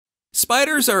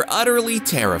Spiders are utterly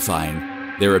terrifying.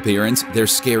 Their appearance, their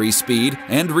scary speed,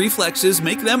 and reflexes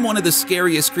make them one of the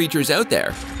scariest creatures out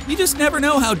there. You just never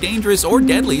know how dangerous or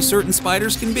deadly certain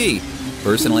spiders can be.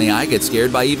 Personally, I get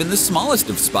scared by even the smallest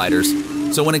of spiders.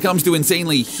 So when it comes to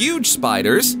insanely huge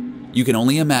spiders, you can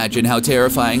only imagine how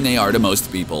terrifying they are to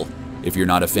most people. If you're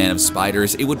not a fan of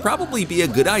spiders, it would probably be a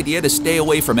good idea to stay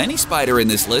away from any spider in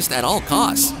this list at all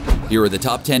costs. Here are the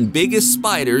top 10 biggest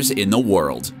spiders in the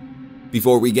world.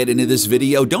 Before we get into this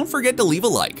video, don't forget to leave a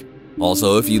like.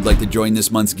 Also, if you'd like to join this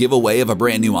month's giveaway of a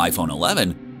brand new iPhone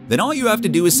 11, then all you have to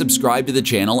do is subscribe to the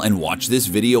channel and watch this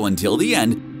video until the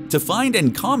end to find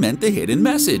and comment the hidden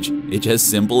message. It's as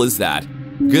simple as that.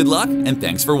 Good luck and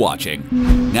thanks for watching.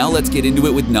 Now let's get into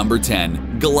it with number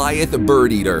 10, Goliath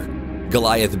Bird Eater.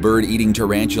 Goliath bird-eating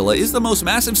tarantula is the most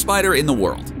massive spider in the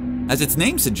world. As its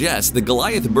name suggests, the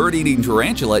Goliath bird-eating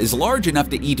tarantula is large enough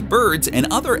to eat birds and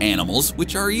other animals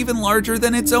which are even larger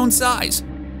than its own size.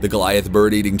 The Goliath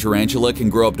bird-eating tarantula can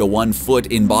grow up to 1 foot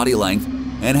in body length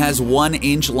and has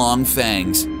 1-inch long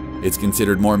fangs. It's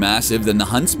considered more massive than the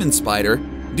huntsman spider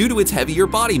due to its heavier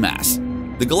body mass.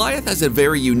 The Goliath has a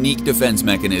very unique defense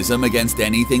mechanism against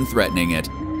anything threatening it.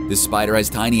 This spider has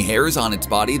tiny hairs on its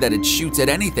body that it shoots at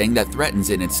anything that threatens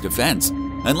in its defense.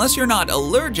 Unless you're not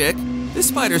allergic, this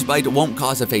spider's bite won't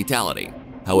cause a fatality.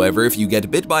 However, if you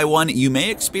get bit by one, you may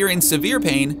experience severe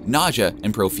pain, nausea,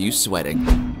 and profuse sweating.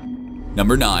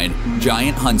 Number 9.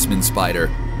 Giant Huntsman Spider.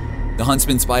 The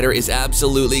huntsman spider is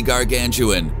absolutely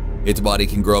gargantuan. Its body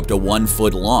can grow up to 1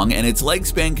 foot long and its leg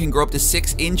span can grow up to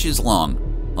 6 inches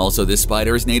long. Also, this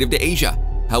spider is native to Asia.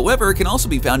 However, it can also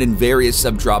be found in various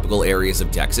subtropical areas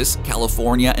of Texas,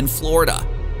 California, and Florida.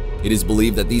 It is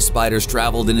believed that these spiders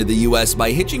traveled into the US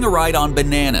by hitching a ride on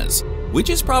bananas, which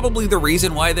is probably the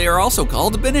reason why they are also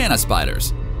called banana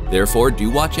spiders. Therefore, do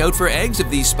watch out for eggs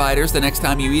of these spiders the next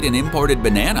time you eat an imported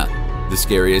banana. The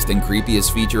scariest and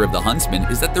creepiest feature of the huntsman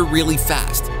is that they're really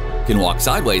fast, can walk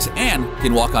sideways, and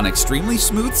can walk on extremely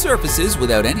smooth surfaces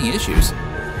without any issues.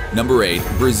 Number 8.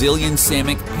 Brazilian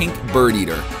Salmon Pink Bird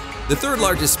Eater. The third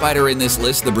largest spider in this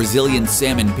list, the Brazilian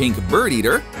salmon pink bird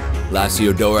eater,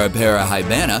 Lasiodora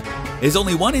parahybana, is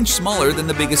only 1 inch smaller than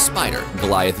the biggest spider,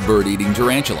 Goliath bird-eating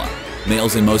tarantula.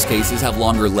 Males in most cases have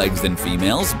longer legs than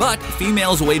females, but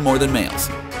females weigh more than males.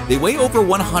 They weigh over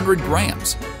 100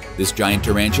 grams. This giant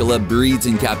tarantula breeds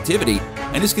in captivity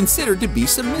and is considered to be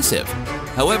submissive.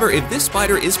 However, if this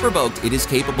spider is provoked, it is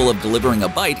capable of delivering a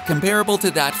bite comparable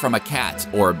to that from a cat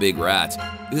or a big rat.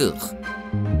 Ugh.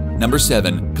 Number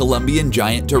 7. Colombian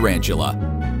Giant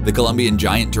Tarantula. The Colombian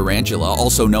Giant Tarantula,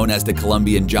 also known as the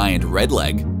Colombian Giant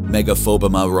Redleg,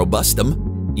 Megaphobia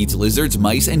robustum, eats lizards,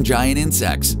 mice, and giant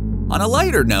insects. On a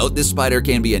lighter note, this spider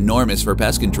can be enormous for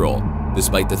pest control,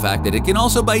 despite the fact that it can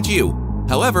also bite you.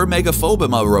 However, Megaphobia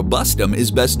robustum is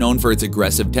best known for its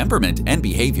aggressive temperament and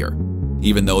behavior.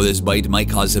 Even though this bite might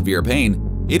cause severe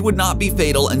pain, it would not be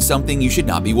fatal and something you should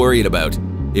not be worried about.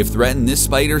 If threatened, this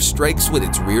spider strikes with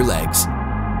its rear legs.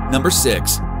 Number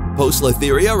 6.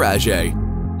 Poecilotheria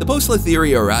rajae. The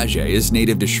Poecilotheria rajae is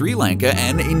native to Sri Lanka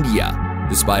and India.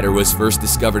 The spider was first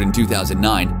discovered in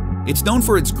 2009. It's known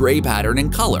for its gray pattern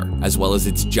and color, as well as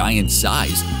its giant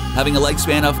size, having a leg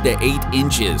span of up to 8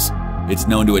 inches. It's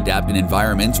known to adapt in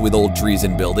environments with old trees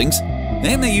and buildings,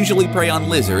 and they usually prey on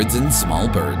lizards and small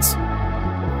birds.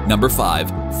 Number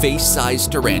 5.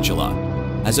 Face-sized tarantula.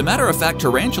 As a matter of fact,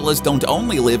 tarantulas don't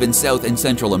only live in South and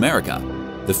Central America.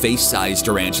 The face-sized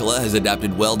tarantula has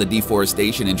adapted well to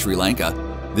deforestation in Sri Lanka.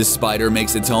 This spider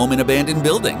makes its home in abandoned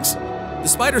buildings. The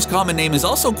spider's common name is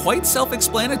also quite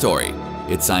self-explanatory.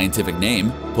 Its scientific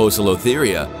name,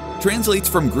 Poecilotheria, translates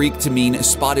from Greek to mean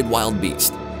spotted wild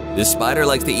beast. This spider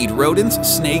likes to eat rodents,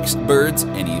 snakes, birds,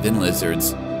 and even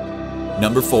lizards.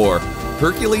 Number 4.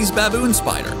 Hercules baboon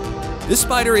spider. This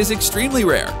spider is extremely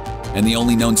rare, and the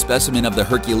only known specimen of the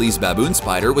Hercules baboon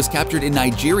spider was captured in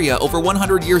Nigeria over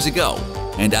 100 years ago.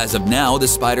 And as of now, the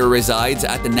spider resides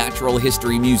at the Natural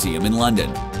History Museum in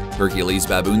London. Hercules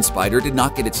baboon spider did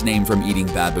not get its name from eating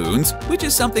baboons, which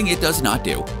is something it does not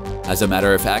do. As a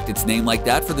matter of fact, it's named like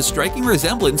that for the striking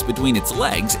resemblance between its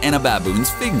legs and a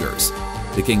baboon's fingers.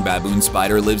 The king baboon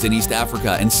spider lives in East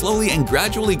Africa and slowly and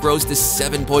gradually grows to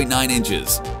 7.9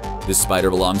 inches. This spider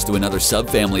belongs to another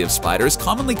subfamily of spiders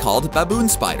commonly called baboon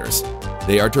spiders.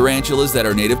 They are tarantulas that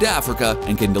are native to Africa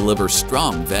and can deliver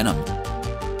strong venom.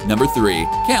 Number 3.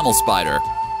 Camel spider.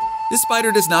 This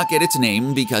spider does not get its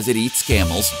name because it eats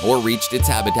camels or reached its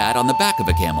habitat on the back of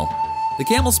a camel. The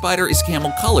camel spider is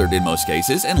camel-colored in most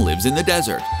cases and lives in the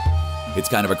desert. It's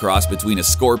kind of a cross between a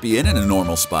scorpion and a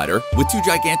normal spider, with two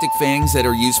gigantic fangs that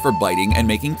are used for biting and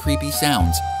making creepy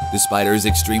sounds. The spider is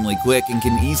extremely quick and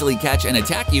can easily catch and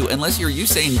attack you unless you're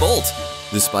Usain Bolt.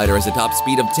 The spider has a top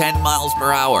speed of 10 miles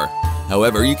per hour.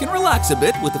 However, you can relax a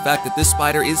bit with the fact that this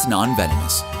spider is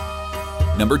non-venomous.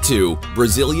 Number 2.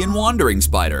 Brazilian Wandering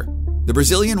Spider. The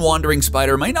Brazilian Wandering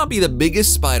Spider might not be the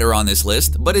biggest spider on this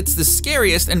list, but it's the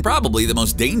scariest and probably the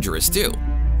most dangerous too.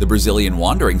 The Brazilian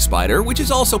Wandering Spider, which is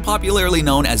also popularly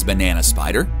known as banana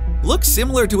spider, looks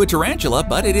similar to a tarantula,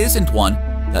 but it isn't one.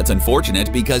 That's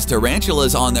unfortunate because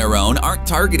tarantulas on their own aren't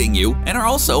targeting you and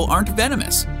aren't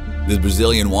venomous. The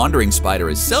Brazilian Wandering Spider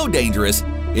is so dangerous,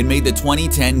 it made the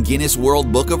 2010 Guinness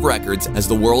World Book of Records as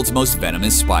the world's most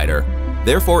venomous spider.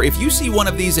 Therefore, if you see one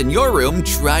of these in your room,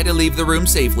 try to leave the room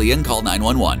safely and call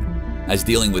 911, as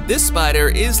dealing with this spider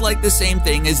is like the same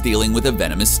thing as dealing with a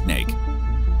venomous snake.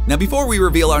 Now, before we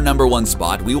reveal our number 1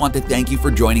 spot, we want to thank you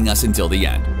for joining us until the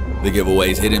end. The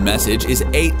giveaway's hidden message is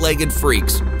 8-legged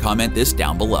freaks. Comment this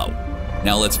down below.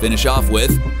 Now let's finish off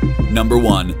with number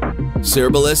 1.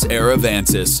 Cerbalus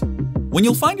aravansis. When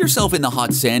you'll find yourself in the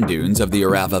hot sand dunes of the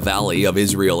Arava Valley of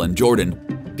Israel and Jordan,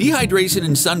 dehydration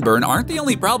and sunburn aren't the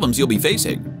only problems you'll be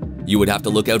facing. You would have to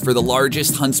look out for the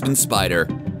largest huntsman spider,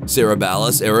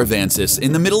 Cerbalus aravansis,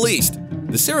 in the Middle East.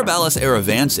 The Cerbalus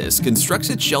aravansis constructs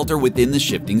its shelter within the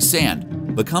shifting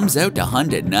sand, but comes out to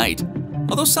hunt at night.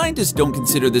 Although scientists don't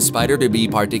consider this spider to be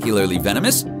particularly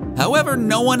venomous, however,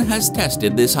 no one has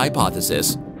tested this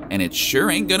hypothesis, and it sure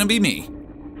ain't gonna be me.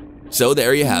 So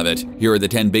there you have it. Here are the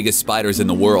 10 biggest spiders in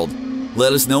the world.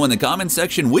 Let us know in the comments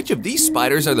section which of these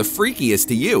spiders are the freakiest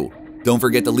to you. Don't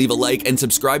forget to leave a like and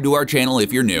subscribe to our channel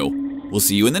if you're new. We'll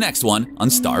see you in the next one on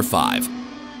Star 5.